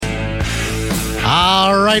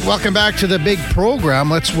right, welcome back to the big program.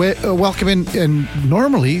 Let's welcome in, and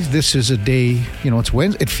normally this is a day, it's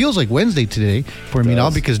Wednesday. It feels like Wednesday today for me now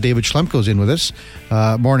because David Schlemko's in with us.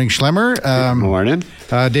 Morning, Schlemmer. Good morning.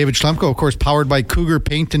 David Schlemko, of course, powered by Cougar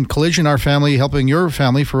Paint and Collision, our family helping your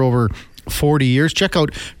family for over 40 years. Check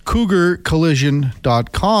out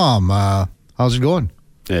cougarcollision.com. How's it going?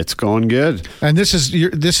 It's going good. And this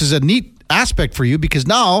is a neat aspect for you because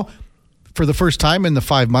now, for the first time in the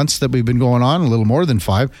 5 months that we've been going on, a little more than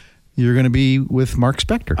 5, you're going to be with Mark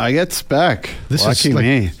Spector. I get Spec. Lucky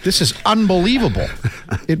me. This is unbelievable.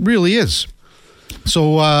 It really is.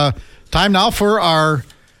 So, time now for our...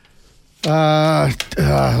 I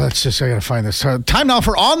got to find this. Time now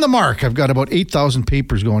for On the Mark. I've got about 8,000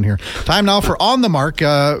 papers going here. Time now for On the Mark,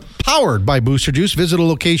 powered by Booster Juice. Visit a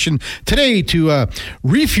location today to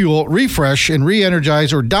refuel, refresh, and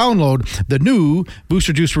re-energize or download the new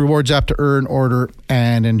Booster Juice Rewards app to earn, order,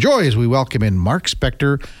 and enjoy as we welcome in Mark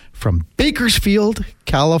Spector from Bakersfield,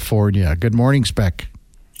 California. Good morning, Spec.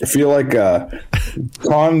 I feel like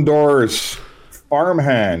Condor's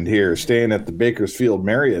farmhand here, staying at the Bakersfield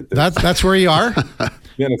Marriott. That's where you are.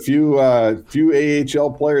 Been a few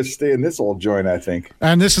AHL players stay in this old joint, I think.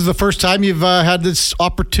 And this is the first time you've had this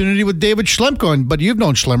opportunity with David Schlemko, but you've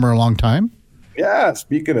known Schlemmer a long time. Yeah,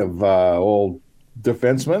 speaking of old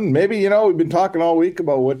defensemen, maybe we've been talking all week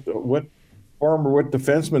about what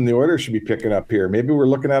defenseman the Oilers should be picking up here. Maybe we're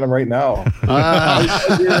looking at him right now.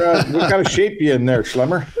 What kind of shape you in there,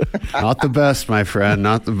 Schlemmer? Not the best, my friend.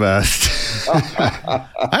 Not the best. I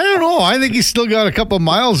don't know. I think he's still got a couple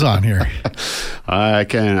miles on here.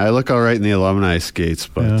 I look all right in the alumni skates,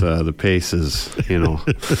 but the pace is,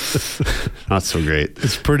 not so great.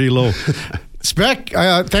 It's pretty low. Spec,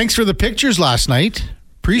 thanks for the pictures last night.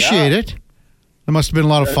 Appreciate it. It must have been a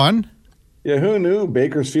lot of fun. Yeah, who knew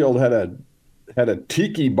Bakersfield had a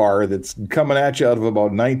tiki bar that's coming at you out of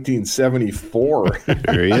about 1974.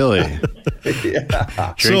 Really?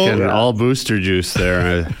 Yeah. Drinking all booster juice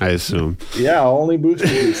there, I assume. Yeah, only booster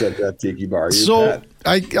juice at that tiki bar.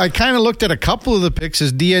 I kind of looked at a couple of the pics.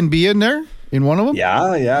 Is DNB in there? In one of them?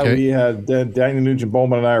 Yeah. Okay. We had Danny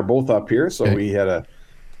Nugent-Bowman and I are both up here, so we had a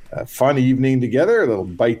fun evening together, a little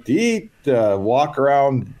bite to eat, walk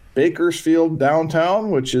around Bakersfield downtown,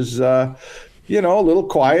 which is... a little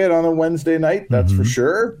quiet on a Wednesday night, that's for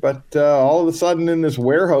sure. But all of a sudden in this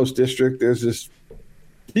warehouse district, there's this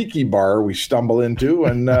tiki bar we stumble into,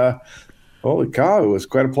 and holy cow, it was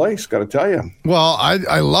quite a place, got to tell you. Well,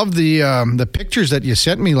 I love the pictures that you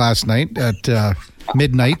sent me last night at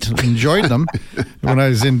midnight. Enjoyed them when I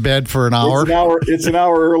was in bed for an hour. It's an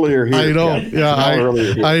hour earlier here. I know. Yeah,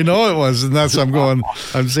 I know it was, and that's I'm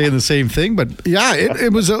saying the same thing. But yeah,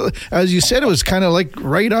 it was as you said, it was kind of like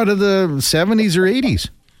right out of the 70s or 80s.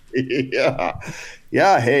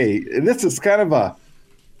 Yeah. Hey, this is kind of a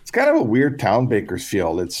weird town,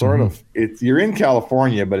 Bakersfield. It's sort of you're in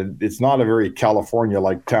California, but it's not a very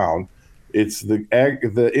California-like town. It's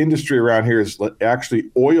the industry around here is actually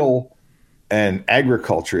oil and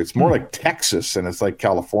agriculture. It's more like Texas, and it's like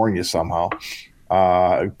California somehow.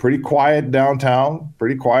 Pretty quiet downtown.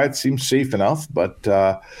 Pretty quiet. Seems safe enough, but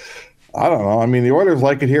I don't know. I mean, the Oilers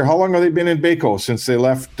like it here. How long have they been in Baco since they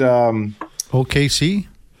left? OKC.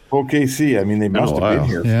 I mean, they must have been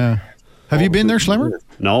here. Yeah. Have you been there, Schlemmer?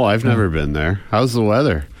 No, I've never been there. How's the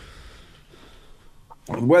weather?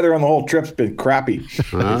 The weather on the whole trip's been crappy.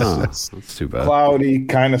 That's too bad. Cloudy,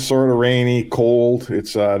 kind of sort of rainy, cold.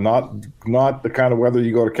 It's not the kind of weather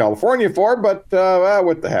you go to California for, but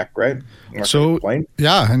what the heck, right? So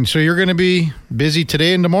you're going to be busy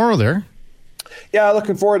today and tomorrow there. Yeah,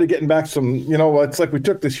 looking forward to getting back some, it's like we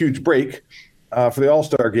took this huge break for the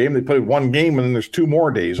All-Star game. They played one game and then there's 2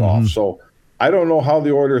 more days off. So I don't know how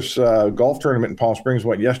the Oilers golf tournament in Palm Springs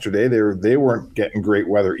went yesterday. They weren't getting great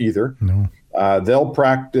weather either. No. They'll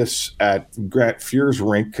practice at Grant Fuhr's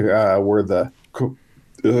rink where the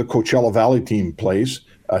Coachella Valley team plays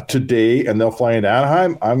today, and they'll fly into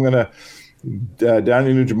Anaheim. I'm going to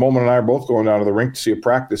Danny Nugent-Bowman and I are both going down to the rink to see a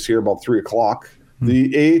practice here about 3 o'clock.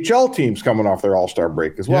 The AHL team's coming off their All-Star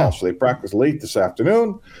break as well, so they practice late this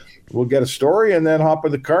afternoon. We'll get a story and then hop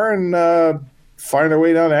in the car and find our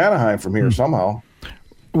way down to Anaheim from here somehow.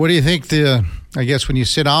 What do you think I guess when you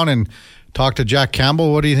sit down and talk to Jack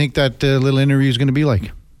Campbell, what do you think that little interview is going to be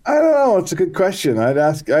like? I don't know. It's a good question. I'd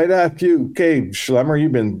ask you, okay, Schlemmer,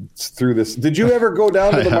 you've been through this. Did you ever go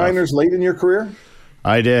down to the minors late in your career?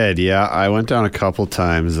 I did, yeah. I went down a couple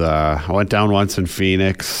times. I went down once in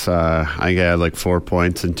Phoenix. I think I had like 4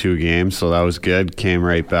 points in 2 games, so that was good. Came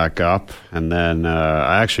right back up. And then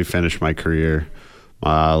I actually finished my career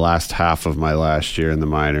last half of my last year in the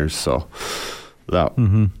minors, so that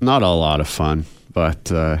not a lot of fun.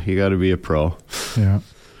 but you got to be a pro. Yeah.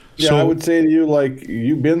 Yeah, so, I would say to you, like,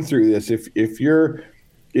 you've been through this. If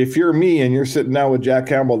you're me and you're sitting down with Jack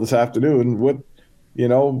Campbell this afternoon, what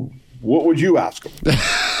would you ask him?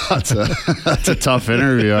 That's a tough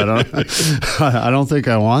interview. I don't think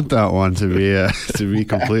I want that one, to be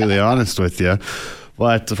completely honest with you.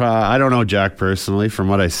 But I don't know Jack personally. From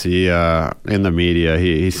what I see in the media,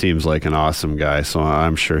 he seems like an awesome guy. So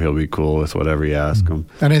I'm sure he'll be cool with whatever you ask him.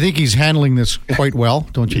 And I think he's handling this quite well,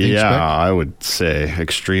 don't you think? Yeah, I would say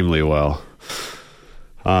extremely well.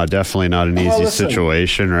 Definitely not an easy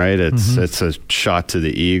situation, right? It's a shot to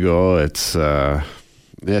the ego. It's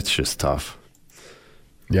just tough.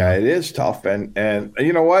 Yeah, it is tough, and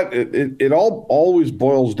you know what? It all always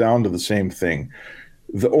boils down to the same thing.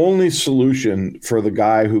 The only solution for the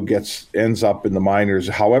guy who ends up in the minors,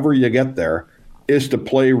 however you get there, is to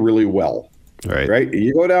play really well. Right?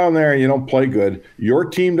 You go down there and you don't play good. Your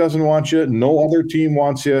team doesn't want you. No other team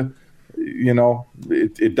wants you.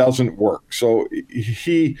 It doesn't work. So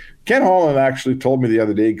Ken Holland actually told me the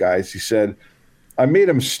other day, guys, he said, I made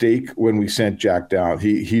a mistake when we sent Jack down.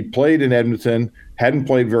 He'd played in Edmonton, hadn't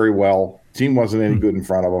played very well. Team wasn't any good in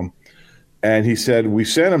front of him. And he said, we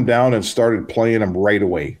sent him down and started playing him right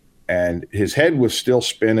away. And his head was still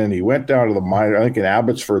spinning. He went down to the minor. I think in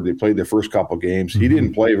Abbotsford, they played their first couple of games. He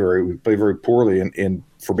didn't play very poorly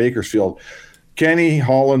for Bakersfield. Kenny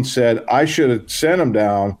Holland said, I should have sent him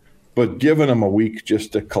down, but given him a week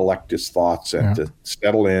just to collect his thoughts and to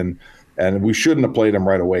settle in. And we shouldn't have played him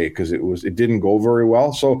right away because it didn't go very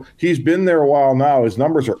well. So he's been there a while now. His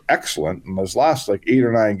numbers are excellent. In his last 8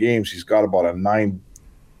 or 9 games, he's got about a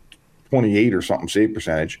 9.28 or something save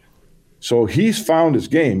percentage. So he's found his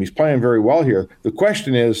game. He's playing very well here. The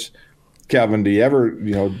question is, Kevin, do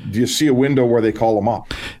you see a window where they call him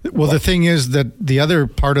up? Well, the thing is that the other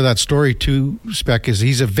part of that story too, Spec, is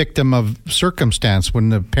he's a victim of circumstance. When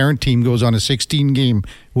the parent team goes on a 16-game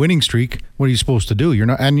winning streak, what are you supposed to do? You're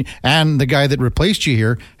not, and the guy that replaced you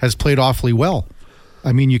here has played awfully well.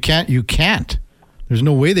 I mean, you can't. There's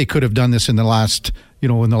no way they could have done this in the last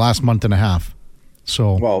month and a half.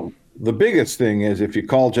 So well, the biggest thing is if you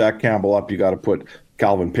call Jack Campbell up, you got to put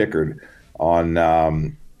Calvin Pickard on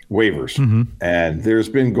waivers. And there's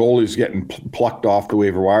been goalies getting plucked off the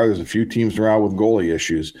waiver wire. There's a few teams around with goalie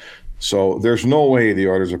issues. So there's no way the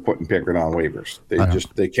Oilers are putting Pickard on waivers.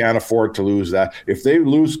 They can't afford to lose that. If they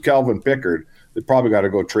lose Calvin Pickard, they probably got to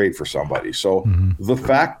go trade for somebody. So the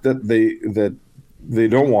fact that they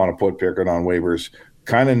don't want to put Pickard on waivers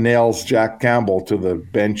kind of nails Jack Campbell to the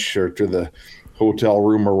bench or to the hotel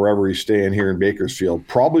room or wherever he's staying here in Bakersfield,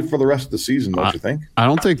 probably for the rest of the season, don't you think? I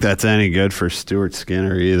don't think that's any good for Stuart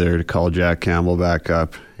Skinner either to call Jack Campbell back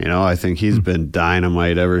up. I think he's been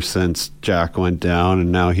dynamite ever since Jack went down,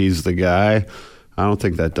 and now he's the guy. I don't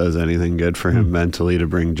think that does anything good for him mentally to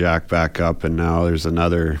bring Jack back up, and now there's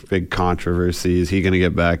another big controversy. Is he going to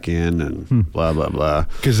get back in and blah, blah, blah.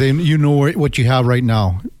 Because what you have right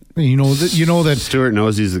now. You know that Stuart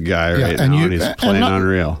knows he's the guy right now, and he's playing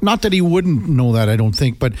unreal. Not that he wouldn't know that, I don't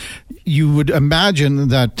think, but you would imagine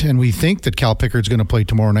that, and we think that Cal Pickard's going to play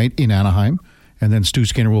tomorrow night in Anaheim, and then Stu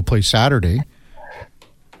Skinner will play Saturday.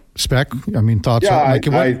 Spec, thoughts? Yeah,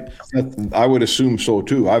 I would assume so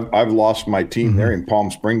too. I've lost my team there in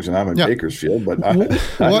Palm Springs, and I'm in Bakersfield, but I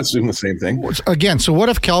assume the same thing. Again, so what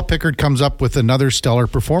if Cal Pickard comes up with another stellar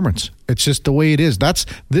performance? It's just the way it is.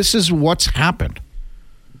 This is what's happened.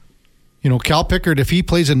 Cal Pickard, if he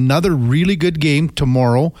plays another really good game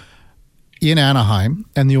tomorrow in Anaheim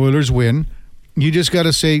and the Oilers win, you just got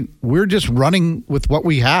to say, we're just running with what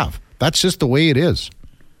we have. That's just the way it is.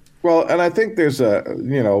 Well, and I think there's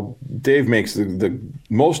Dave makes the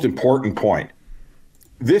most important point.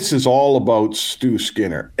 This is all about Stu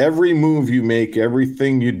Skinner. Every move you make,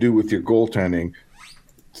 everything you do with your goaltending,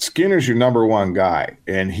 Skinner's your number one guy,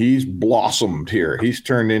 and he's blossomed here. He's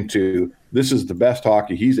turned into, this is the best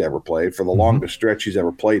hockey he's ever played for the longest stretch he's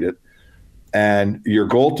ever played it. And your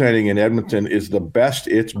goaltending in Edmonton is the best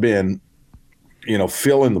it's been,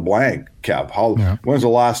 fill in the blank, Kev. When's the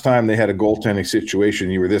last time they had a goaltending situation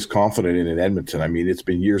you were this confident in Edmonton? It's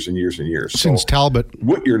been years and years and years. Since Talbot.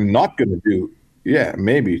 What you're not going to do,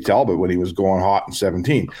 maybe Talbot when he was going hot in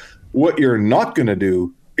 17. What you're not going to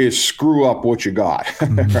do is screw up what you got,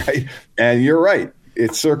 right? And you're right.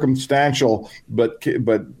 It's circumstantial, but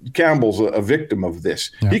Campbell's a victim of this.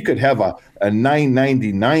 Yeah. He could have a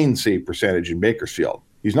 999 save percentage in Bakersfield.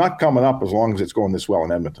 He's not coming up as long as it's going this well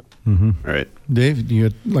in Edmonton. All right. Dave,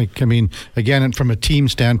 again, from a team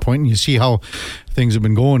standpoint, and you see how things have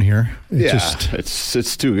been going here.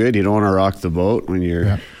 It's too good. You don't want to rock the boat when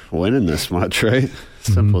you're winning this much, right?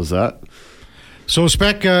 Simple as that. So,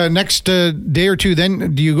 Spec, next day or two,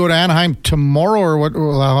 then do you go to Anaheim tomorrow, or what?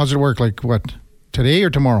 Well, how does it work? Like what? Today or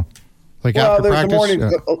tomorrow? Like after practice? The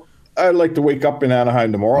morning. I'd like to wake up in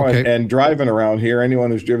Anaheim tomorrow, and driving around here.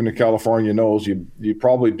 Anyone who's driven to California knows you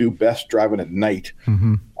probably do best driving at night.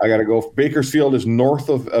 Mm-hmm. I got to go. Bakersfield is north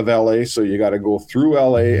of LA, so you got to go through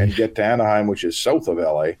LA and get to Anaheim, which is south of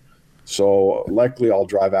LA. So likely I'll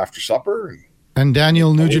drive after supper. And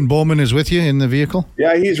Daniel Nugent-Bowman is with you in the vehicle?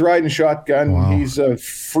 Yeah, he's riding shotgun. Wow. He's a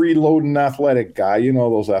freeloading athletic guy. You know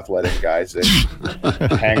those athletic guys that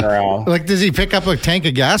hang around. Like, does he pick up a tank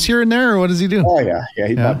of gas here and there, or what does he do? Oh, yeah. Yeah,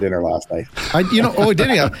 he bought dinner last night. Did he?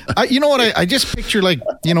 You know what? I just picture, like,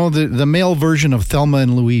 the male version of Thelma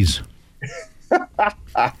and Louise.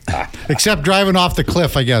 Except driving off the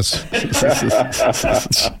cliff, I guess.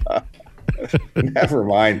 Never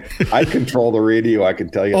mind. I control the radio, I can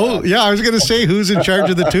tell you that. Yeah, I was going to say, who's in charge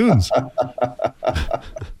of the tunes?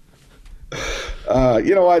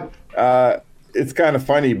 You know what? It's kind of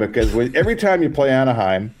funny because every time you play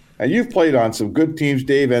Anaheim, and you've played on some good teams,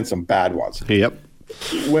 Dave, and some bad ones. Yep.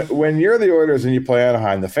 When you're the Oilers and you play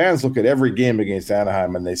Anaheim, the fans look at every game against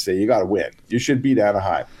Anaheim and they say, you got to win. You should beat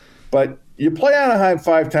Anaheim. But you play Anaheim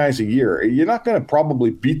 5 times a year. You're not going to probably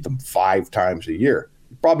beat them 5 times a year.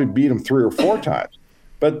 Probably beat them 3 or 4 times,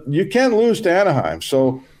 but you can lose to Anaheim.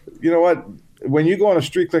 So you know what? When you go on a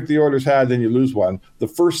streak like the Oilers had, then you lose one. The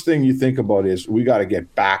first thing you think about is we got to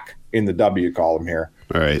get back in the W column here.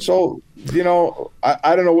 All right. So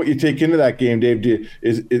I don't know what you take into that game, Dave.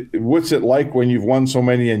 What's it like when you've won so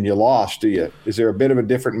many and you lost? Is there a bit of a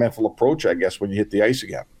different mental approach, I guess, when you hit the ice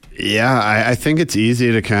again? Yeah, I think it's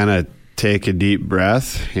easy to kind of take a deep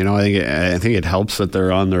breath. I think it helps that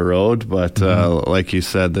they're on the road, but like you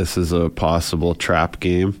said, this is a possible trap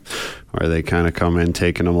game where they kind of come in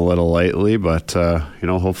taking them a little lightly, but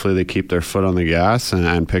hopefully they keep their foot on the gas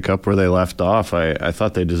and pick up where they left off. I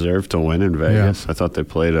thought they deserved to win in Vegas. I thought they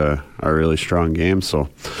played a really strong game, so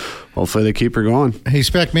hopefully they keep her going. Hey,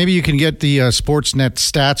 Spec, maybe you can get the Sportsnet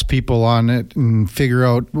stats people on it and figure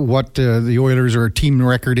out what the Oilers or team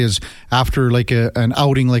record is after like an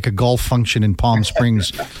outing, like a golf function in Palm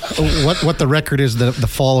Springs. what the record is the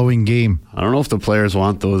following game. I don't know if the players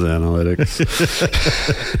want those analytics.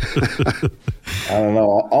 I don't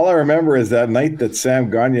know. All I remember is that night that Sam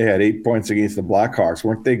Gagner had 8 points against the Blackhawks.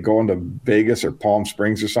 Weren't they going to Vegas or Palm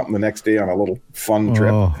Springs or something the next day on a little fun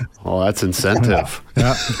trip? Oh, that's incentive.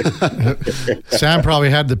 Yeah. Sam probably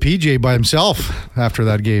had the PJ by himself after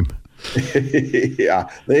that game. Yeah,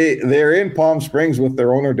 they're in Palm Springs with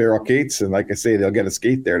their owner Daryl Cates, and like I say, they'll get a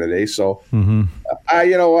skate there today. So,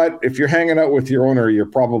 you know what? If you're hanging out with your owner, you're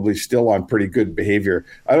probably still on pretty good behavior.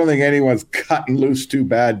 I don't think anyone's cutting loose too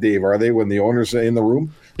bad, Dave. Are they when the owner's in the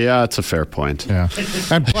room? Yeah, that's a fair point. Yeah,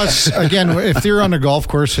 and plus, again, if they're on a golf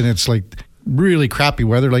course and it's like really crappy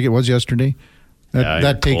weather, like it was yesterday,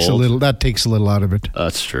 that takes cold. That takes a little out of it.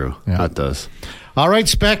 That's true. Yeah. That does. All right,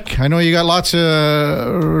 Spec. I know you got lots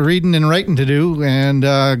of reading and writing to do, and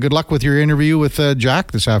good luck with your interview with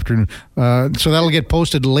Jack this afternoon. So that'll get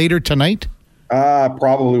posted later tonight?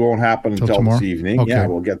 Probably won't happen until this evening. Okay. Yeah,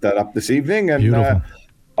 we'll get that up this evening, and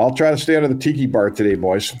I'll try to stay out of the tiki bar today,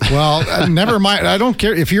 boys. Well, never mind. I don't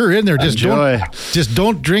care if you're in there. Just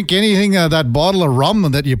don't drink anything. That bottle of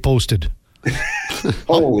rum that you posted.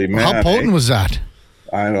 Holy man! How potent was that?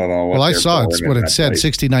 I don't know. Well, I saw it's what it said,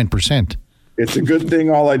 69%. It's a good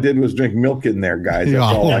thing all I did was drink milk in there, guys.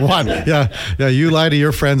 Yeah, you lie to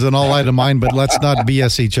your friends and I'll lie to mine, but let's not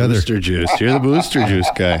BS each other. Booster juice. You're the booster juice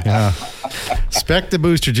guy. Yeah. Spec the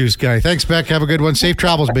booster juice guy. Thanks, Spec. Have a good one. Safe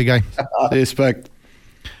travels, big guy. Hey, Spec.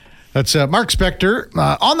 That's Mark Spector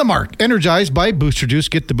on the mark. Energized by Booster Juice.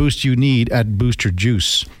 Get the boost you need at Booster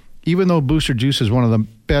Juice. Even though Booster Juice is one of the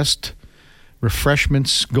best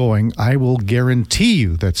refreshments going, I will guarantee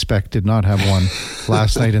you that Spec did not have one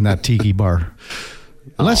last night in that tiki bar.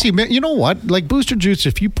 Unless you know what? Like Booster Juice,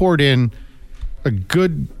 if you poured in a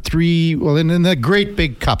good in the great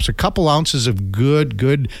big cups, a couple ounces of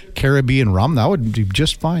good Caribbean rum, that would be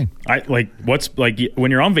just fine.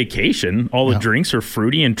 When you're on vacation, all the drinks are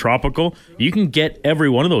fruity and tropical. You can get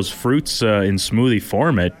every one of those fruits in smoothie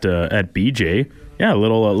form at BJ. Yeah, a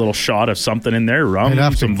little shot of something in there,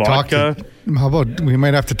 rum, some vodka. How about we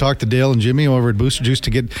might have to talk to Dale and Jimmy over at Booster Juice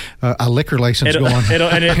to get a liquor license going.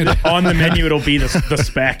 On the menu, it'll be the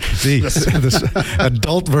Spec. This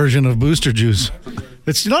adult version of Booster Juice.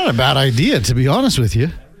 It's not a bad idea, to be honest with you.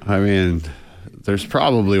 I mean, there's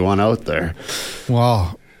probably one out there.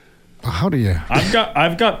 Well, How do you?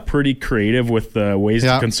 I've got pretty creative with the ways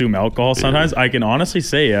to consume alcohol. Sometimes I can honestly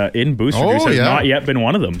say in Booster Juice has not yet been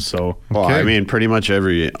one of them. So, well, I mean, pretty much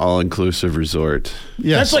every all-inclusive resort.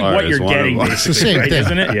 Yes, that's like what you're getting, basically, right?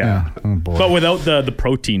 Isn't it? Yeah. Oh, boy. But without the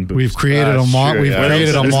protein boost. We've created a monster.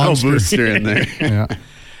 There's no booster in there. Yeah.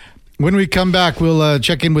 When we come back, we'll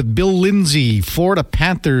check in with Bill Lindsay, Florida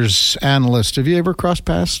Panthers analyst. Have you ever crossed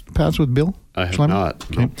paths with Bill? I have not.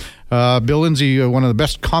 Okay. Bill Lindsay, one of the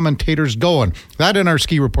best commentators going. That in our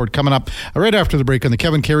ski report coming up right after the break on the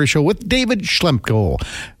Kevin Karius Show with David Schlemko.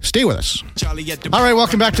 Stay with us. All right,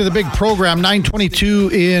 welcome back to the big program,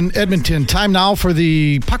 9:22 in Edmonton. Time now for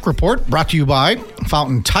the Puck Report, brought to you by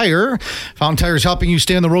Fountain Tire. Fountain Tire is helping you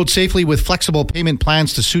stay on the road safely with flexible payment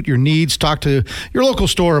plans to suit your needs. Talk to your local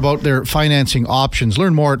store about their financing options.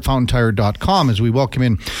 Learn more at fountaintire.com as we welcome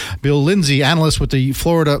in Bill Lindsay, analyst with the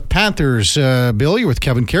Florida Panthers. Bill, you're with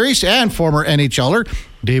Kevin Karius and former NHLer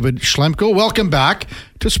David Schlemko. Welcome back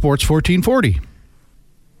to Sports 1440.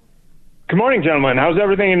 Good morning, gentlemen. How's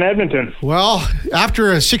everything in Edmonton? Well,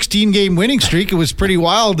 after a 16-game winning streak, it was pretty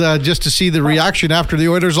wild just to see the reaction after the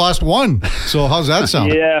Oilers lost one. So how's that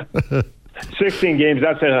sound? Yeah, 16 games,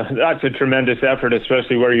 that's a tremendous effort,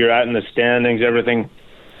 especially where you're at in the standings, everything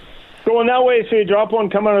going that way. So you drop one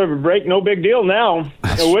coming out of a break, no big deal now.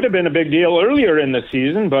 It would have been a big deal earlier in the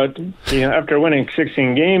season, but after winning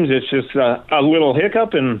 16 games, it's just a little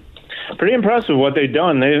hiccup, and pretty impressive what they've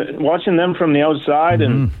done. Watching them from the outside,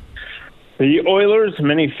 and the Oilers,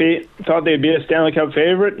 many thought they'd be a Stanley Cup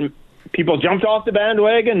favorite. People jumped off the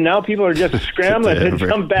bandwagon. Now people are just scrambling to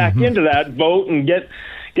jump back into that boat and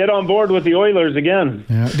get on board with the Oilers again.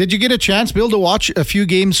 Yeah. Did you get a chance, Bill, to watch a few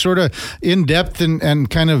games sort of in depth and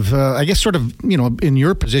kind of, I guess, sort of, in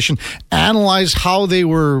your position, analyze how they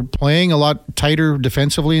were playing a lot tighter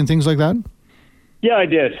defensively and things like that? Yeah, I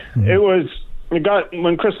did. It got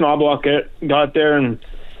when Chris Knobloch got there, and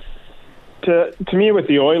to me with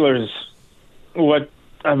the Oilers, what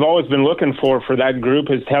I've always been looking for that group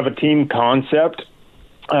is to have a team concept.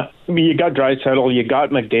 You got Draisaitl, you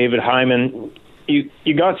got McDavid, Hyman.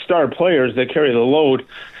 You got star players that carry the load,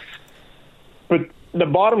 but the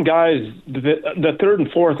bottom guys, the third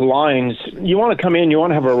and fourth lines, you want to come in, you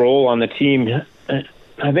want to have a role on the team.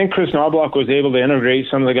 I think Chris Knobloch was able to integrate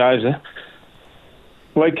some of the guys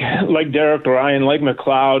like Derek Ryan, like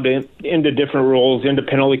McLeod, into different roles, into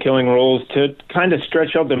penalty killing roles, to kind of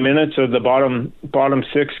stretch out the minutes of the bottom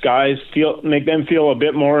six guys, make them feel a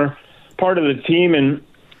bit more part of the team, and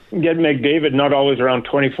get McDavid not always around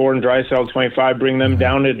 24 and Draisaitl 25, bring them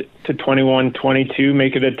down to 21, 22,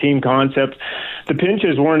 make it a team concept. The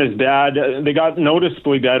pinches weren't as bad. They got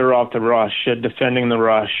noticeably better off the rush, at defending the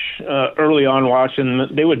rush. Early on watching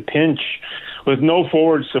them, they would pinch with no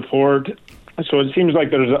forward support. So it seems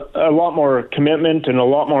like there's a lot more commitment and a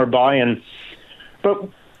lot more buy-in. But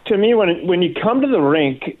to me, when you come to the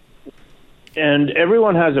rink, and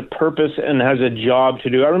everyone has a purpose and has a job to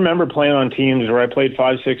do. I remember playing on teams where I played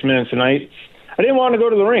 5-6 minutes a night. I didn't want to go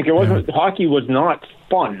to the rink. It wasn't hockey was not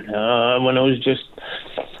fun. When it was just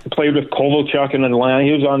played with Kovalchuk in Atlanta,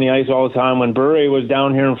 he was on the ice all the time. When Bure was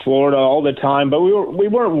down here in Florida all the time, but we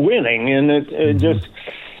weren't winning, and it just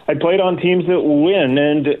I played on teams that win,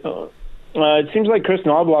 and it seems like Chris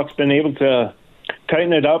Knobloch's been able to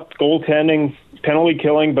tighten it up, goaltending, penalty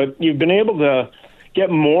killing, but you've been able to get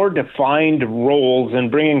more defined roles, and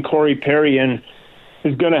bringing Corey Perry in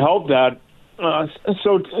is going to help that.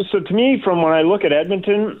 So to me, from when I look at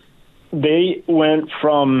Edmonton, they went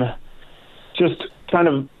from just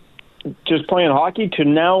playing hockey to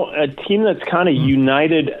now a team that's kind of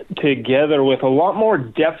united together with a lot more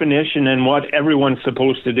definition in what everyone's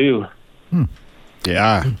supposed to do.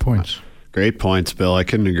 Yeah. Good points. Great points, Bill. I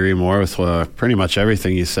couldn't agree more with pretty much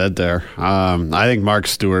everything you said there. I think Mark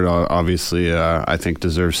Stewart, obviously, I think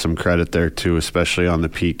deserves some credit there too, especially on the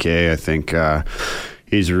PK. I think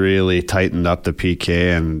he's really tightened up the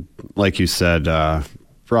PK, and like you said,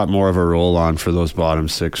 brought more of a roll on for those bottom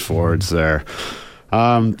six forwards there.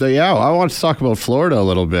 Yeah, I want to talk about Florida a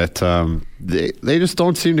little bit. They just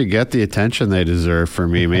don't seem to get the attention they deserve for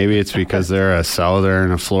me. Maybe it's because they're a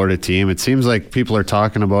Southern, a Florida team. It seems like people are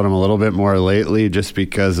talking about them a little bit more lately just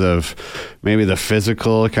because of maybe the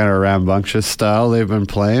physical, kind of rambunctious style they've been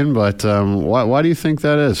playing. But why do you think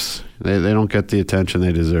that is? They don't get the attention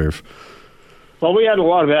they deserve. Well, we had a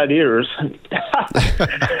lot of bad years.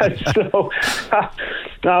 So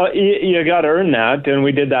now you got to earn that, and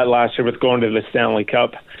we did that last year with going to the Stanley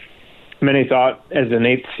Cup. Many thought as an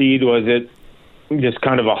 8th seed, was it just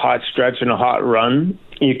kind of a hot stretch and a hot run?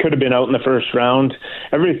 You could have been out in the first round.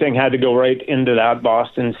 Everything had to go right into that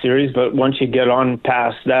Boston series, but once you get on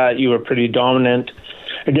past that, you were pretty dominant.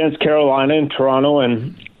 against Carolina and Toronto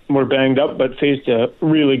and were banged up, but faced a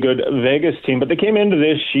really good Vegas team. But they came into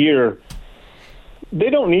this year, they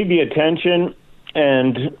don't need the attention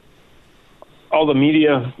and all the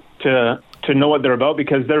media to know what they're about,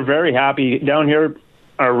 because they're very happy down here.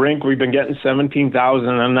 Our rink, we've been getting 17,000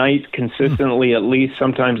 a night consistently, at least,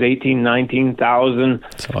 sometimes 18, 19,000.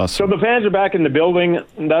 That's awesome. So the fans are back in the building.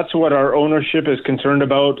 That's what our ownership is concerned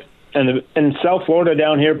about. And South Florida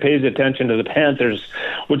down here pays attention to the Panthers,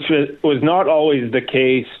 which was not always the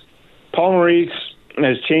case. Paul Maurice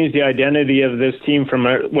has changed the identity of this team from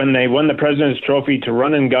when they won the President's Trophy to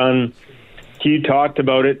run and gun. He talked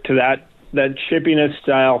about it to that chippiness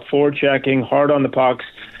style, forechecking, hard on the pucks,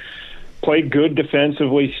 play good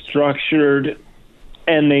defensively, structured,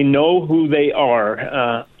 and they know who they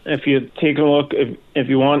are. If you take a look, if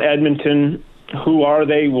you want Edmonton, who are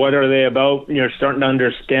they? What are they about? You're starting to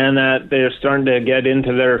understand that. They're starting to get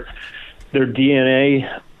into their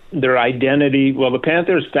DNA, their identity. Well, the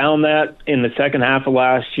Panthers found that in the second half of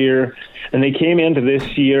last year, and they came into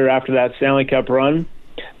this year after that Stanley Cup run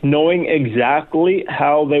knowing exactly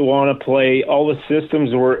how they want to play. All the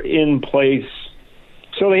systems were in place.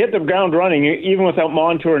 So they hit the ground running, even without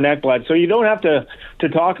Montour and Ekblad. So you don't have to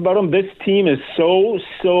talk about them. This team is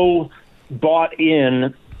so bought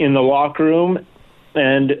in the locker room,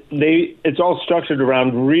 and it's all structured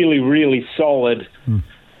around really, really solid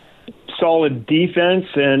defense,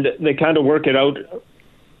 and they kind of work it out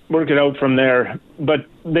from there. But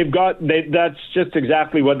that's just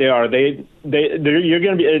exactly what they are. You're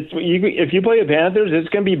going to be, if you play the Panthers, it's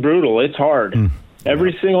going to be brutal. It's hard.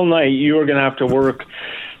 Every single night you are going to have to work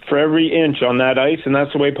for every inch on that ice, and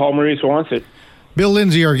that's the way Paul Maurice wants it. Bill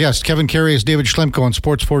Lindsay, our guest. Kevin Karius, David Schlemko on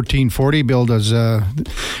Sports 1440. Bill does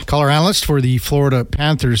color analyst for the Florida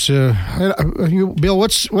Panthers. Bill,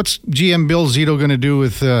 what's GM Bill Zito going to do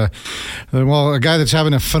with a guy that's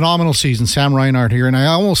having a phenomenal season, Sam Reinhart here? And I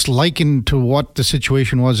almost liken to what the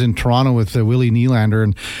situation was in Toronto with Willie Nylander,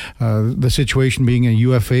 and the situation being a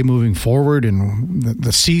UFA moving forward, and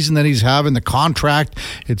the season that he's having, the contract,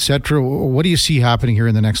 etc. What do you see happening here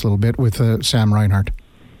in the next little bit with Sam Reinhart?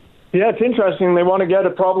 Yeah, it's interesting. They want to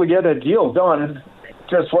probably get a deal done.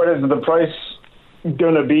 Just what is the price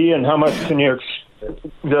going to be, and how much does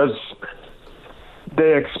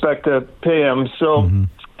they expect to pay him? So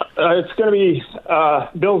it's going to be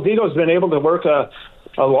Bill Zito's been able to work a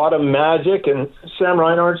lot of magic, and Sam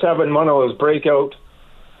Reinhart's having one of those breakout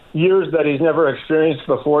years that he's never experienced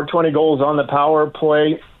before. 20 goals on the power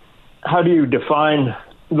play. How do you define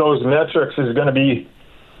those metrics is going to be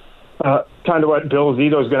kind of what Bill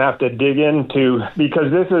Zito is going to have to dig into,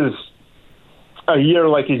 because this is a year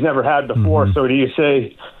like he's never had before. So do you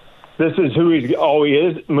say this is who he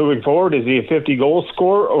is moving forward? Is he a 50-goal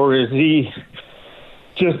scorer, or is he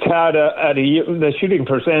just had the shooting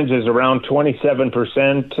percentage is around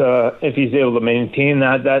 27%? If he's able to maintain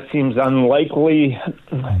that seems unlikely.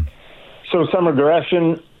 So some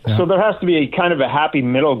regression. Yeah. So there has to be a kind of a happy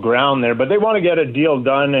middle ground there, but they want to get a deal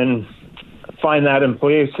done and find that in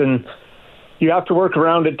place, and you have to work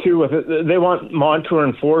around it too. They want Montour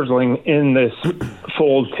and Forsling in this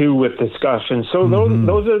fold too with discussion. So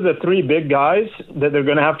those are the three big guys that they're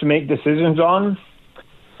going to have to make decisions on.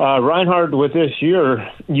 Reinhart, with this year,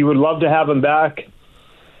 you would love to have him back.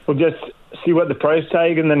 We'll just see what the price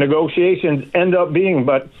tag and the negotiations end up being.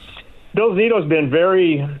 But Bill Zito's been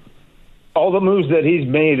all the moves that he's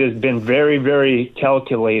made has been very, very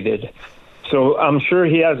calculated. So I'm sure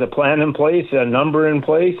he has a plan in place, a number in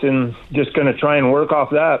place, and just going to try and work off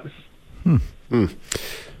that.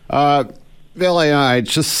 Bill, I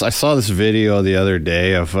saw this video the other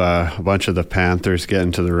day of a bunch of the Panthers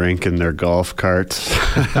getting to the rink in their golf carts.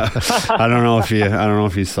 I don't know if you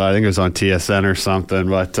saw. I think it was on TSN or something.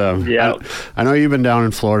 But yeah, I know you've been down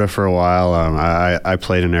in Florida for a while. I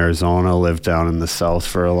played in Arizona, lived down in the South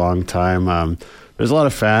for a long time. There's a lot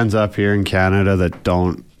of fans up here in Canada that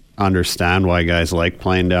don't understand why guys like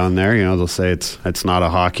playing down there. They'll say it's not a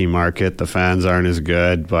hockey market. The fans aren't as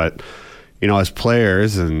good, but as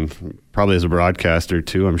players and probably as a broadcaster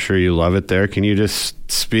too, I'm sure you love it there. Can you just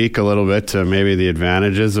speak a little bit to maybe the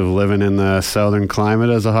advantages of living in the southern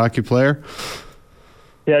climate as a hockey player?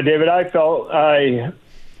 Yeah, David,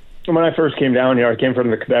 when I first came down here, I came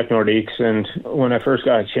from the Quebec Nordiques, and when I first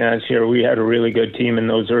got a chance here, we had a really good team in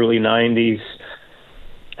those early 90s.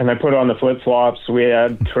 And I put on the flip-flops. We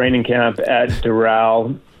had training camp at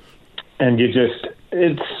Doral. And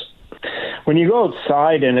when you go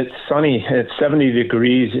outside and it's sunny, it's 70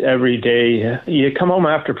 degrees every day, you come home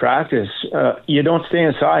after practice. You don't stay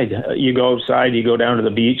inside. You go outside, you go down to the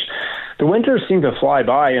beach. The winters seem to fly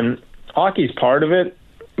by, and hockey's part of it,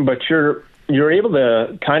 but you're you're able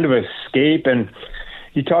to kind of escape. And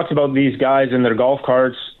you talked about these guys in their golf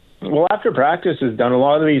carts. Well, after practice is done, a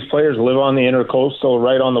lot of these players live on the Intercoastal,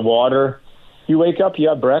 right on the water. You wake up, you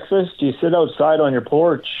have breakfast, you sit outside on your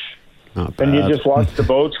porch, and you just watch the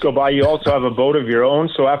boats go by. You also have a boat of your own.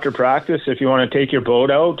 So after practice, if you want to take your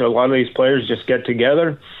boat out, a lot of these players just get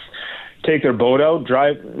together, take their boat out,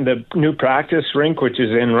 drive the new practice rink, which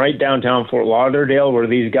is in right downtown Fort Lauderdale, where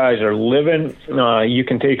these guys are living. You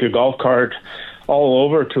can take your golf cart all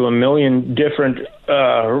over to a million different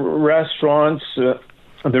restaurants.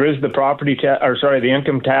 There is the the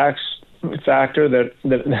income tax factor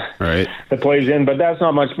that plays in, but that's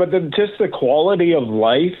not much. But just the quality of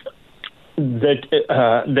life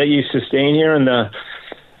that you sustain here, and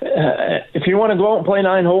if you want to go out and play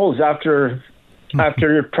 9 holes after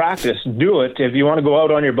your practice, do it. If you want to go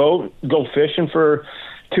out on your boat, go fishing for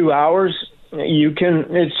 2 hours, you can.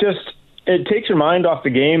 It takes your mind off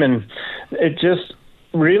the game, and it just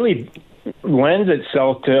really lends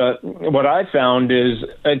itself to what I found is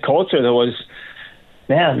a culture that was,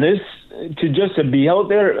 man, to be out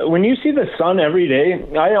there. When you see the sun every day,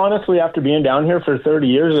 I honestly, after being down here for 30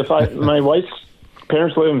 years, my wife's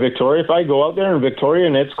parents live in Victoria, if I go out there in Victoria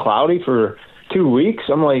and it's cloudy for 2 weeks,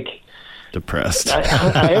 I'm like, depressed. I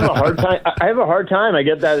have a hard time. I have a hard time. I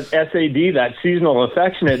get that SAD, that seasonal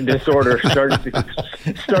affectionate disorder,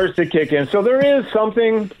 starts to kick in. So there is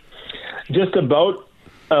something just about.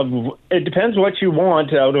 It depends what you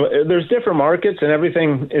want. There's different markets, and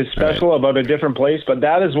everything is special about a different place. But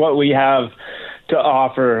that is what we have to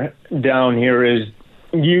offer down here. Is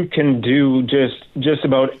you can do just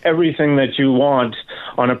about everything that you want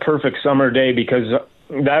on a perfect summer day, because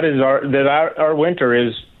that is our winter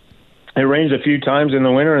is. It rains a few times in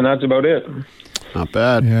the winter, and that's about it. Not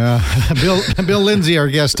bad. Yeah. Bill Lindsay, our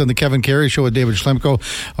guest on the Kevin Karius Show with David Schlemko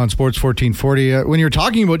on Sports 1440. When you're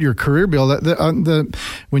talking about your career, Bill,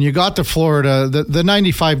 when you got to Florida, the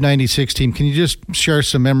 95-96 team, can you just share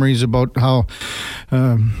some memories about how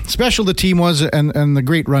special the team was and the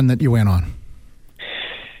great run that you went on?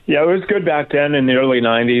 Yeah, it was good back then in the early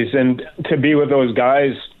 90s, and to be with those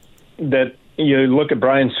guys that you look at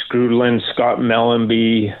Brian Scrudlin, Scott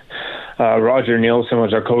Mellenby, Roger Nielsen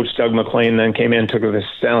was our coach. Doug McLean then came in, took the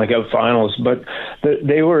Stanley Cup Finals. But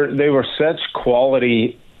they were such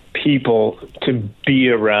quality people to be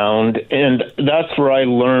around, and that's where I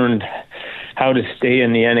learned how to stay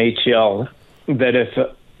in the NHL. That if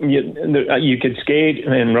you could skate,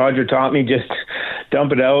 and Roger taught me, just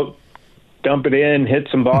dump it out, dump it in, hit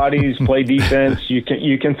some bodies, play defense. You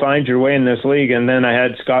can find your way in this league. And then I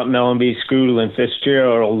had Scott Mellenby, Scrudlin,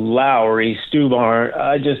 Fitzgerald, Lowry, Stubar.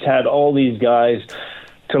 I just had all these guys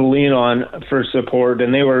to lean on for support,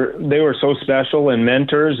 and they were so special and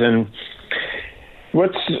mentors. And so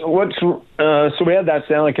we had that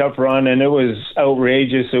Stanley Cup run, and it was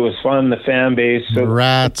outrageous. It was fun. The fan base, the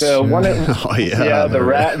Rats, the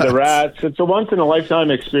Rats. It's a once in a lifetime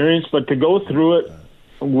experience, but to go through it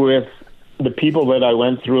with the people that I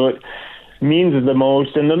went through it means the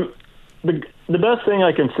most. And the best thing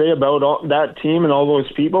I can say about that team and all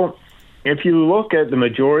those people, if you look at the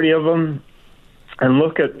majority of them and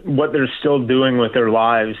look at what they're still doing with their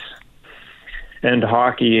lives and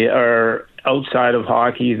hockey or outside of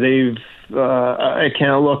hockey, I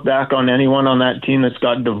can't look back on anyone on that team that's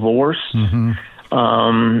got divorced.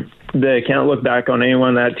 Mm-hmm. They can't look back on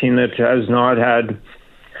anyone on that team that has not had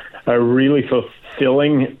a really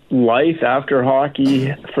fulfilling life after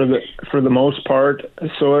hockey for the most part.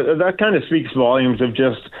 So that kind of speaks volumes of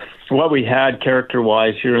just what we had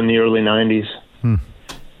character-wise here in the early 90s.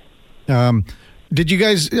 Did you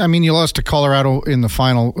guys, you lost to Colorado in the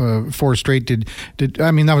final 4 straight.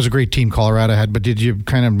 That was a great team Colorado had, but did you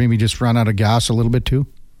kind of maybe just run out of gas a little bit too?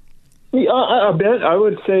 Yeah, a bit. I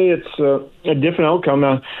would say it's a different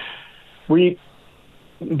outcome.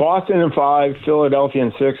 Boston in 5, Philadelphia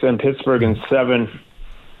in 6, and Pittsburgh in 7.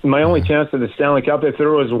 My only chance at the Stanley Cup, if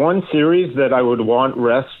there was one series that I would want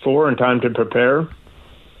rest for and time to prepare,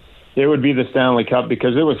 it would be the Stanley Cup,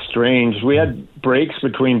 because it was strange. We had breaks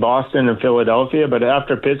between Boston and Philadelphia, but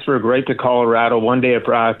after Pittsburgh, right to Colorado, 1 day of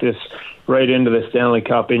practice, right into the Stanley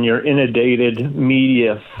Cup, and you're inundated,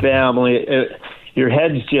 media, family, your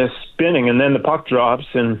head's just spinning, and then the puck drops,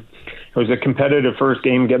 and it was a competitive first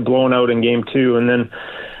game, get blown out in game 2, and then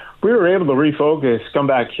we were able to refocus, come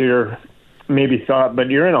back here, maybe thought, but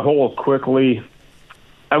you're in a hole quickly.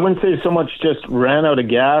 I wouldn't say so much just ran out of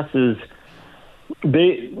gas as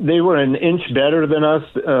they were an inch better than us.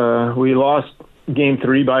 We lost game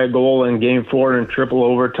 3 by a goal and game 4 in triple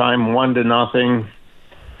overtime, 1-0.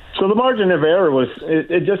 So the margin of error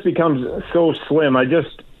it just becomes so slim.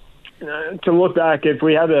 to look back, if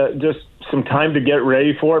we had just some time to get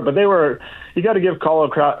ready for it, but you got to give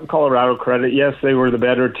Colorado credit. Yes, they were the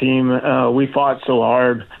better team. We fought so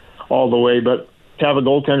hard all the way, but to have a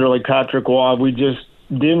goaltender like Patrick Waugh, we just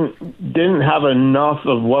didn't have enough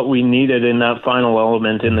of what we needed in that final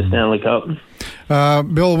element in the Stanley Cup.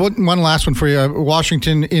 Bill, one last one for you.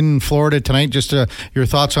 Washington in Florida tonight. Just your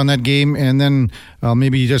thoughts on that game, and then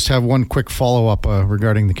maybe you just have one quick follow-up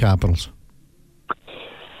regarding the Capitals.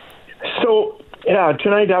 So, yeah,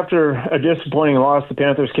 tonight after a disappointing loss, the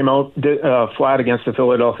Panthers came out flat against the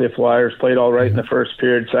Philadelphia Flyers, played all right in the first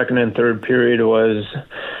period. Second and third period was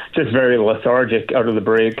just very lethargic out of the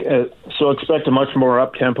break. So expect a much more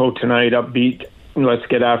up-tempo tonight, upbeat. Let's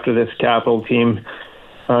get after this Capital team.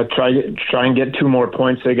 Try and get 2 more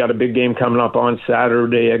points. They got a big game coming up on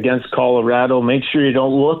Saturday against Colorado. Make sure you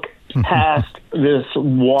don't look past this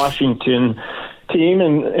Washington team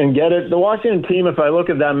and get it. The Washington team, if I look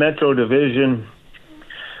at that Metro division,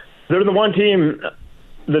 they're the one team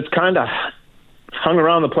that's kind of hung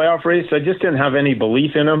around the playoff race. I just didn't have any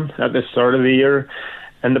belief in them at the start of the year.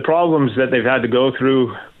 And the problems that they've had to go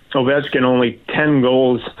through, Ovechkin only 10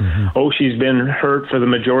 goals. Oshie's been hurt for the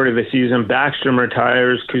majority of the season. Backstrom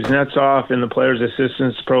retires. Kuznetsov in the Players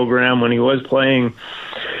Assistance Program, when he was playing,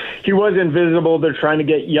 he was invisible. They're trying to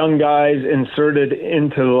get young guys inserted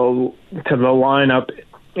into the lineup.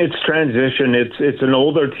 It's transition. It's an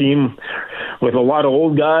older team with a lot of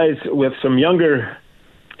old guys, with some younger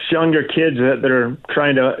kids that they're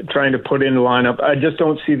trying to put in the lineup. I just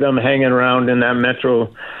don't see them hanging around in that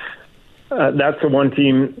Metro. That's the one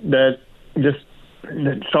team that just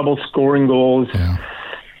trouble scoring goals. Yeah.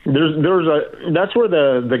 That's where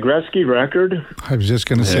the Gretzky record. I was just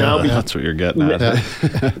going to say that's what you're getting at.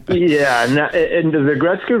 Yeah, and the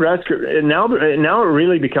Gretzky record now it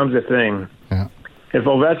really becomes a thing. Yeah. If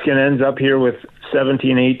Ovechkin ends up here with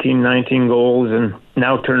 17, 18, 19 goals and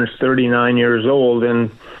now turns 39 years old, and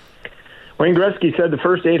Wayne Gretzky said the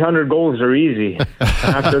first 800 goals are easy.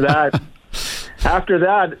 After that,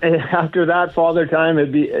 Father Time,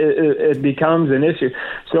 it becomes an issue.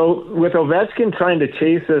 So with Ovechkin trying to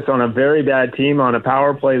chase this on a very bad team on a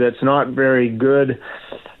power play that's not very good,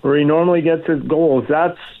 where he normally gets his goals,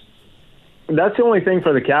 that's the only thing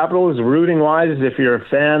for the Capitals, rooting-wise, if you're a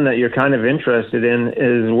fan that you're kind of interested in,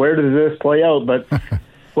 is where does this play out? But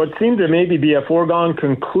what seemed to maybe be a foregone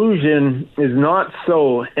conclusion is not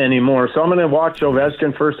so anymore. So I'm going to watch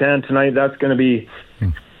Ovechkin firsthand tonight. That's going to be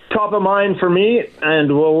top of mind for me,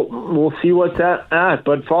 and we'll see what's at.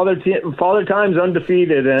 But Father Time's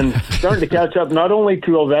undefeated and starting to catch up not only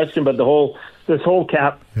to Ovechkin but this whole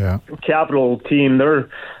Capital team. They're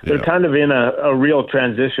kind of in a real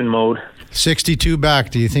transition mode. 62 back.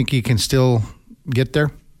 Do you think he can still get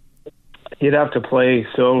there? He'd have to play.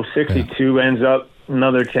 So 62 ends up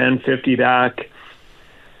another 10, 50 back.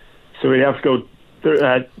 So we'd have to go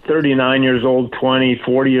at 39 years old, 20,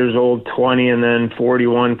 40 years old, 20, and then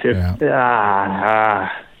 41, 50.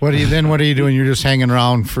 What are you doing? You're just hanging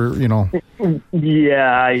around for,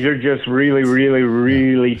 Yeah, you're just really, really,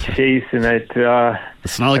 really chasing it.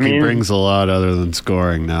 It's not like he brings a lot other than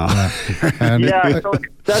scoring now. So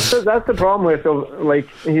that's the problem with, like,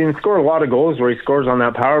 he can score a lot of goals where he scores on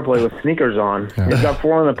that power play with sneakers on. Yeah. He's got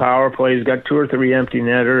 4 on the power play. He's got 2 or 3 empty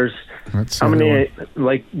netters. How many,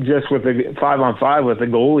 like, just with the 5-on-5 with the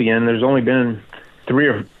goalie in, there's only been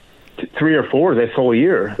 3 or 4 this whole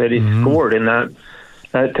year that he scored in that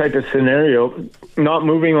type of scenario, not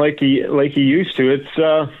moving like he used to.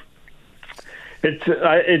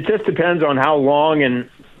 It just depends on how long, and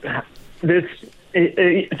this.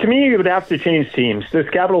 To me, you would have to change teams. This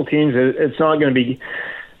Capital teams, it's not going to be.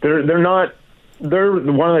 They're not. They're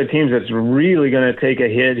one of the teams that's really going to take a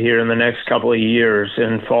hit here in the next couple of years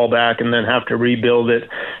and fall back, and then have to rebuild it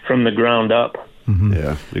from the ground up. Mm-hmm.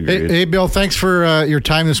 Yeah. Hey, Bill, thanks for your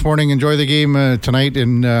time this morning. Enjoy the game tonight,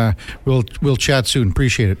 and we'll chat soon.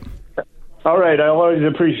 Appreciate it. All right, I always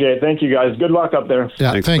appreciate it. Thank you, guys. Good luck up there.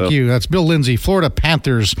 Yeah, thank you. That's Bill Lindsay, Florida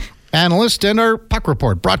Panthers analyst, and our puck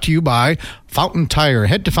report brought to you by Fountain Tire.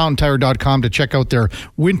 Head to fountaintire.com to check out their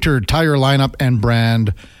winter tire lineup and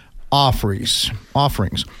brand offerings.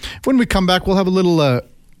 When we come back, we'll have a little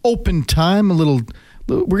open time. We're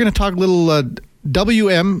going to talk a little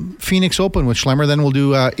WM Phoenix Open with Schlemmer. Then we'll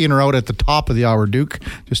do in or out at the top of the hour, Duke,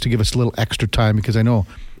 just to give us a little extra time, because I know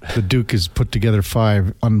the Duke has put together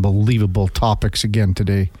 5 unbelievable topics again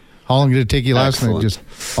today. How long did it take you last night? Just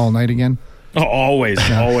all night again? Oh, always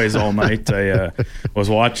all night. I was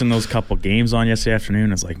watching those couple games on yesterday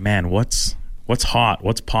afternoon. It's like, man, what's hot?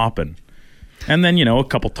 What's popping? And then, a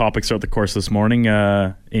couple topics throughout the course this morning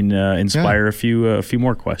inspire a few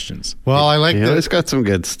more questions. Well, I like It's got some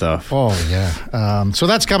good stuff. Oh, yeah. So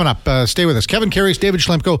that's coming up. Stay with us. Kevin Karius, David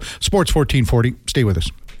Schlemko, Sports 1440. Stay with us.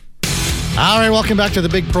 All right, welcome back to the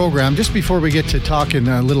big program. Just before we get to talking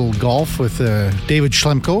a little golf with David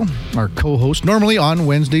Schlemko, our co-host, normally on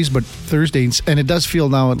Wednesdays, but Thursdays, and it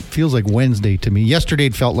feels like Wednesday to me. Yesterday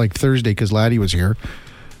it felt like Thursday because Laddie was here.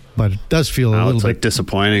 But it does feel a little bit like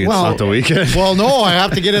disappointing. It's not the weekend. Well, no, I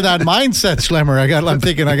have to get in that mindset, Schlemmer. I'm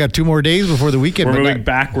thinking I got 2 more days before the weekend. We're moving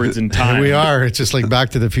backwards in time. We are. It's just like Back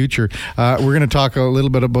to the Future. We're going to talk a little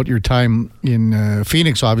bit about your time in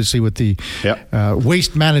Phoenix, obviously, with the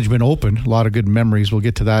Waste Management Open. A lot of good memories. We'll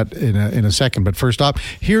get to that in a second. But first off,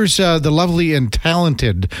 here's the lovely and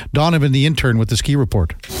talented Donovan the intern with the ski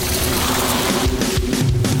report.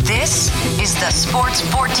 This is the Sports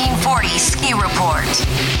 1440 Ski Report.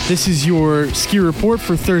 This is your ski report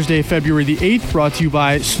for Thursday, February the 8th, brought to you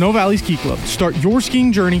by Snow Valley Ski Club. Start your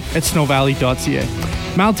skiing journey at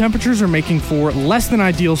snowvalley.ca. Mild temperatures are making for less than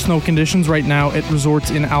ideal snow conditions right now at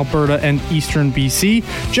resorts in Alberta and eastern BC.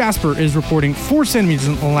 Jasper is reporting 4 centimeters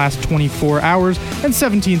in the last 24 hours and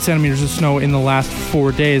 17 centimeters of snow in the last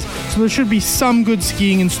 4 days. So there should be some good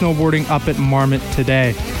skiing and snowboarding up at Marmot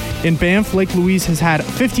today. In Banff, Lake Louise has had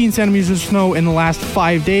 15 centimeters of snow in the last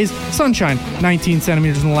 5 days, Sunshine 19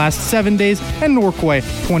 centimeters in the last 7 days, and Norquay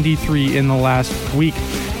 23 in the last week.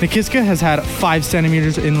 Nikiska has had 5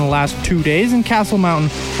 centimeters in the last 2 days, and Castle Mountain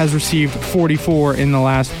has received 44 in the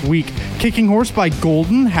last week. Kicking Horse by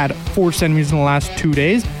Golden had 4 centimeters in the last 2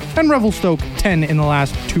 days, and Revelstoke 10 in the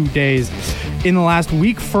last 2 days. In the last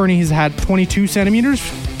week, Fernie has had 22 centimeters,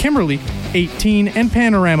 Kimberley 18, and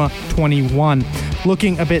Panorama 21.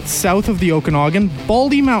 Looking a bit south of the Okanagan,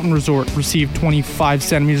 Baldy Mountain Resort received 25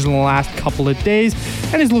 centimeters in the last couple of days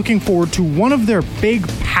and is looking forward to one of their big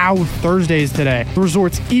POW Thursdays today. The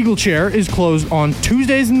resort's Eagle Chair is closed on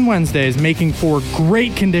Tuesdays and Wednesdays, making for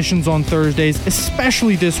great conditions on Thursdays,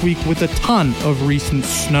 especially this week with a ton of recent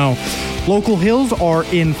snow. Local hills are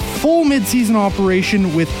in full mid-season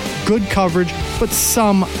operation with good coverage, but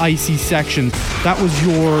some icy sections. That was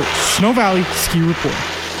your Snow Valley Ski Report.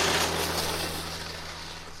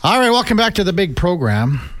 All right, welcome back to the big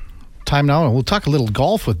program. Time now, and we'll talk a little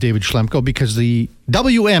golf with David Schlemko because the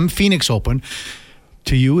WM Phoenix Open,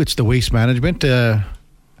 to you, it's the Waste Management.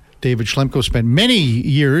 David Schlemko spent many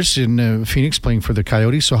years in Phoenix playing for the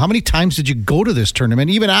Coyotes. So how many times did you go to this tournament,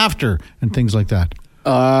 even after, and things like that?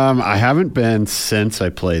 I haven't been since I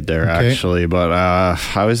played there, actually, but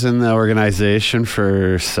I was in the organization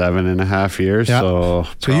for 7.5 years. Yeah.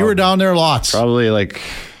 So you were down there lots. Probably like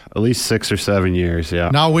at least 6 or 7 years, yeah.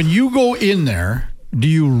 Now, when you go in there, do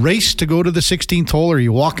you race to go to the 16th hole, or are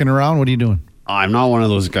you walking around? What are you doing? I'm not one of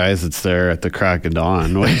those guys that's there at the crack of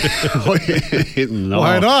dawn. No.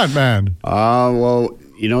 Why not, man? Well,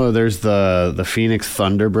 there's the Phoenix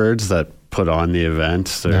Thunderbirds that put on the event.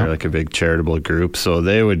 They're like a big charitable group, so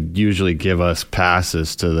they would usually give us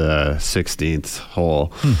passes to the 16th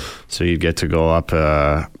hole. So you'd get to go up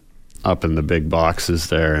in the big boxes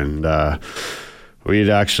there, and we'd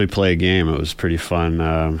actually play a game. It was pretty fun.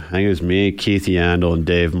 I think it was me, Keith Yandel, and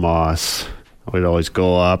Dave Moss. We'd always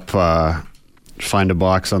go up, find a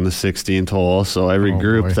box on the 16th hole. So every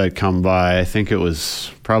group that come by, I think it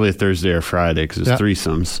was probably a Thursday or Friday because it's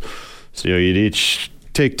threesomes. So you'd each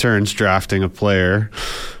take turns drafting a player.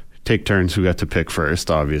 Take turns who got to pick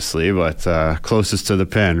first, obviously, but closest to the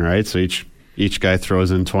pin, right? So each guy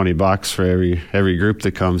throws in $20 for every group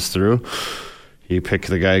that comes through. You pick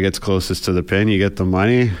the guy who gets closest to the pin, you get the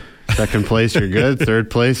money. Second place, you're good. Third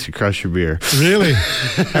place, you crush your beer. Really?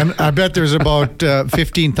 And I bet there's about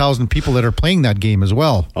 15,000 people that are playing that game as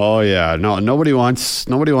well. Oh yeah, no, nobody wants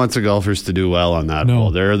the golfers to do well on that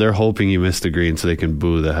hole. They're hoping you miss the green so they can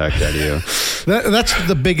boo the heck out of you. That's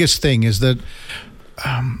the biggest thing is that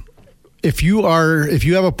if you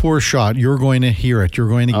have a poor shot, you're going to hear it. You're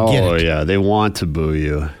going to get it. Oh yeah, they want to boo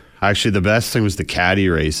you. Actually, the best thing was the caddy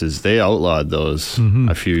races. They outlawed those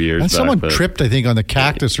a few years back. And someone tripped, I think, on the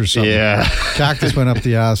cactus or something. Yeah. Cactus went up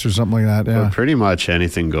the ass or something like that. Yeah. But pretty much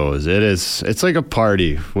anything goes. It's like a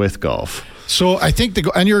party with golf. So I think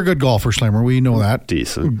and you're a good golfer, Schlemmer. We know that.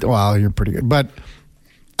 Decent. Well, you're pretty good. But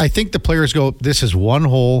I think the players go, this is one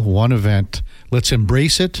hole, one event. Let's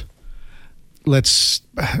embrace it. Let's,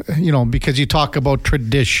 because you talk about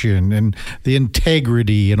tradition and the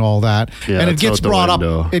integrity and all that, and it gets brought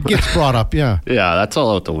up. It gets brought up, yeah. Yeah, that's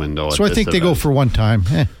all out the window. So I think they go for one time.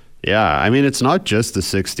 Yeah, I mean, it's not just the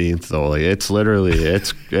 16th though. Like, it's literally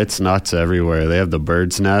it's nuts everywhere. They have the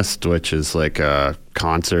Bird's Nest, which is like a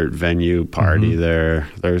concert venue party there.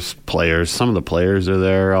 There's players. Some of the players are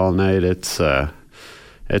there all night. It's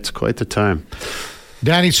quite the time.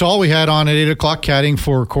 Danny Saul we had on at 8 o'clock caddying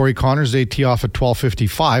for Corey Connors. They tee off at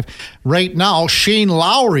 12:55. Right now, Shane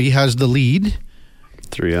Lowry has the lead.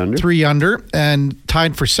 3 under. 3 under, and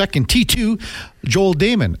tied for second, T2, Joel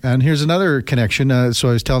Damon. And here's another connection. So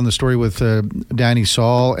I was telling the story with Danny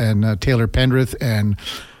Saul and Taylor Pendrith and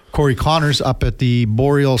Corey Connors up at the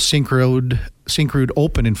Boreal Syncrude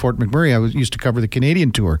Open in Fort McMurray. I used to cover the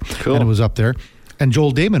Canadian Tour, Cool. and it was up there. And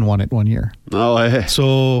Joel Damon won it one year. Oh, hey.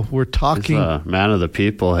 So we're talking... He's a man of the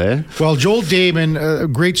people, hey? Well, Joel Damon, a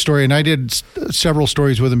great story, and I did several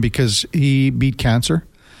stories with him because he beat cancer.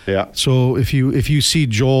 Yeah. So if you see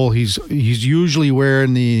Joel, he's usually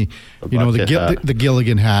wearing the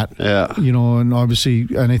Gilligan hat. Yeah. And obviously,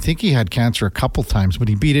 and I think he had cancer a couple times, but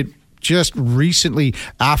he beat it just recently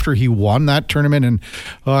after he won that tournament. And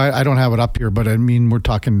I don't have it up here, but I mean, we're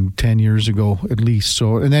talking 10 years ago at least.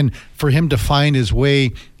 So, and then for him to find his way.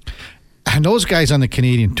 And those guys on the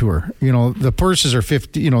Canadian Tour, the purses are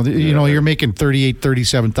 50. You're making 38,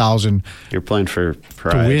 37,000. You're playing for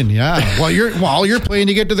pride. To win, yeah. Well, you're playing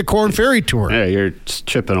to get to the Corn Ferry Tour. Yeah, you're just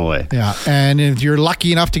chipping away. Yeah, and if you're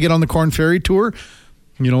lucky enough to get on the Corn Ferry Tour,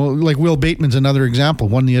 like Will Bateman's another example.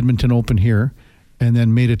 Won the Edmonton Open here, and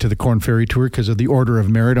then made it to the Corn Ferry Tour because of the Order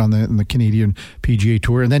of Merit on the Canadian PGA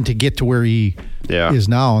Tour, and then to get to where he is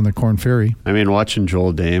now on the Corn Ferry. I mean, watching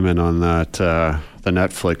Joel Damon on that the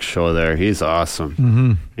Netflix show there, he's awesome.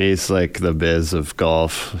 Mm-hmm. He's like the Biz of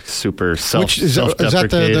golf, super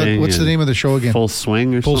self-deprecating. What's the name of the show again? Full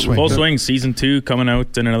Swing or something? Full Swing season 2 coming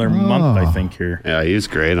out in another month, I think. Here. Yeah, he's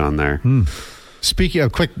great on there. Speaking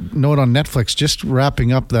of, quick note on Netflix, just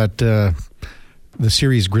wrapping up that the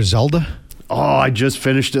series Griselda. Oh, I just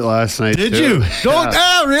finished it last night. Did too.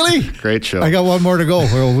 you? Really? Great show. I got one more to go.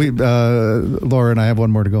 Well, Laura and I have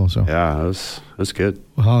one more to go. So yeah, it was good.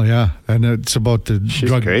 Oh yeah, and it's about the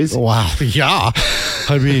drug. Crazy. Wow, yeah.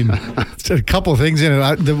 I mean, a couple of things in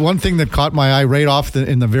it. The one thing that caught my eye right off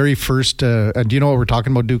in the very first. Do you know what we're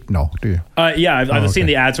talking about, Duke? No, do you? Yeah, I've seen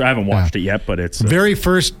the ads. So I haven't watched it yet, but it's very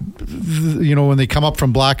first. When they come up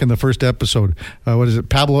from black in the first episode, what is it?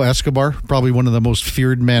 Pablo Escobar, probably one of the most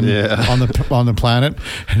feared men on the planet.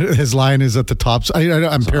 His line is at the top.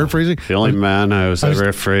 I'm paraphrasing. The only man I was ever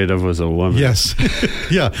afraid of was a woman. Yes,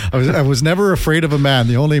 yeah. I was never afraid of a man.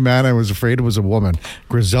 The only man I was afraid of was a woman.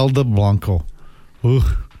 Griselda Blanco. Ooh.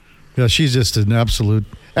 Yeah, she's just an absolute.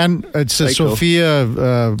 And it's Sofia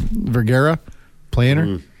Vergara playing her.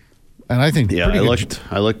 And I think I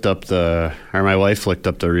looked up my wife looked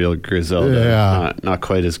up the real Griselda. Yeah. Not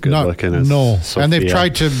quite as good looking as Sophia. And they've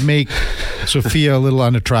tried to make Sophia a little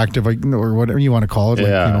unextractive, or whatever you want to call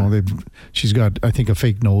it. She's got, I think, a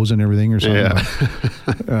fake nose and everything or something.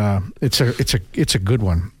 Yeah. It's a good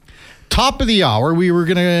one. Top of the hour, we're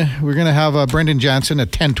gonna have Brendan Jansen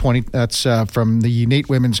at 10:20. That's from the Nate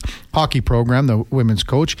Women's Hockey Program, the women's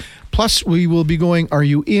coach. Plus, we will be going, Are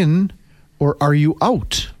You In or Are You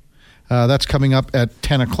Out? That's coming up at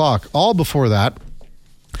 10 o'clock. All before that.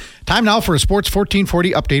 Time now for a Sports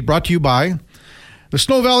 1440 update brought to you by the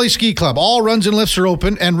Snow Valley Ski Club. All runs and lifts are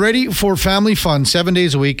open and ready for family fun 7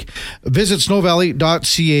 days a week. Visit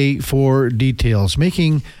snowvalley.ca for details.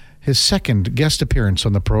 Making his second guest appearance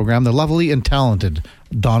on the program, the lovely and talented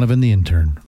Donovan the Intern.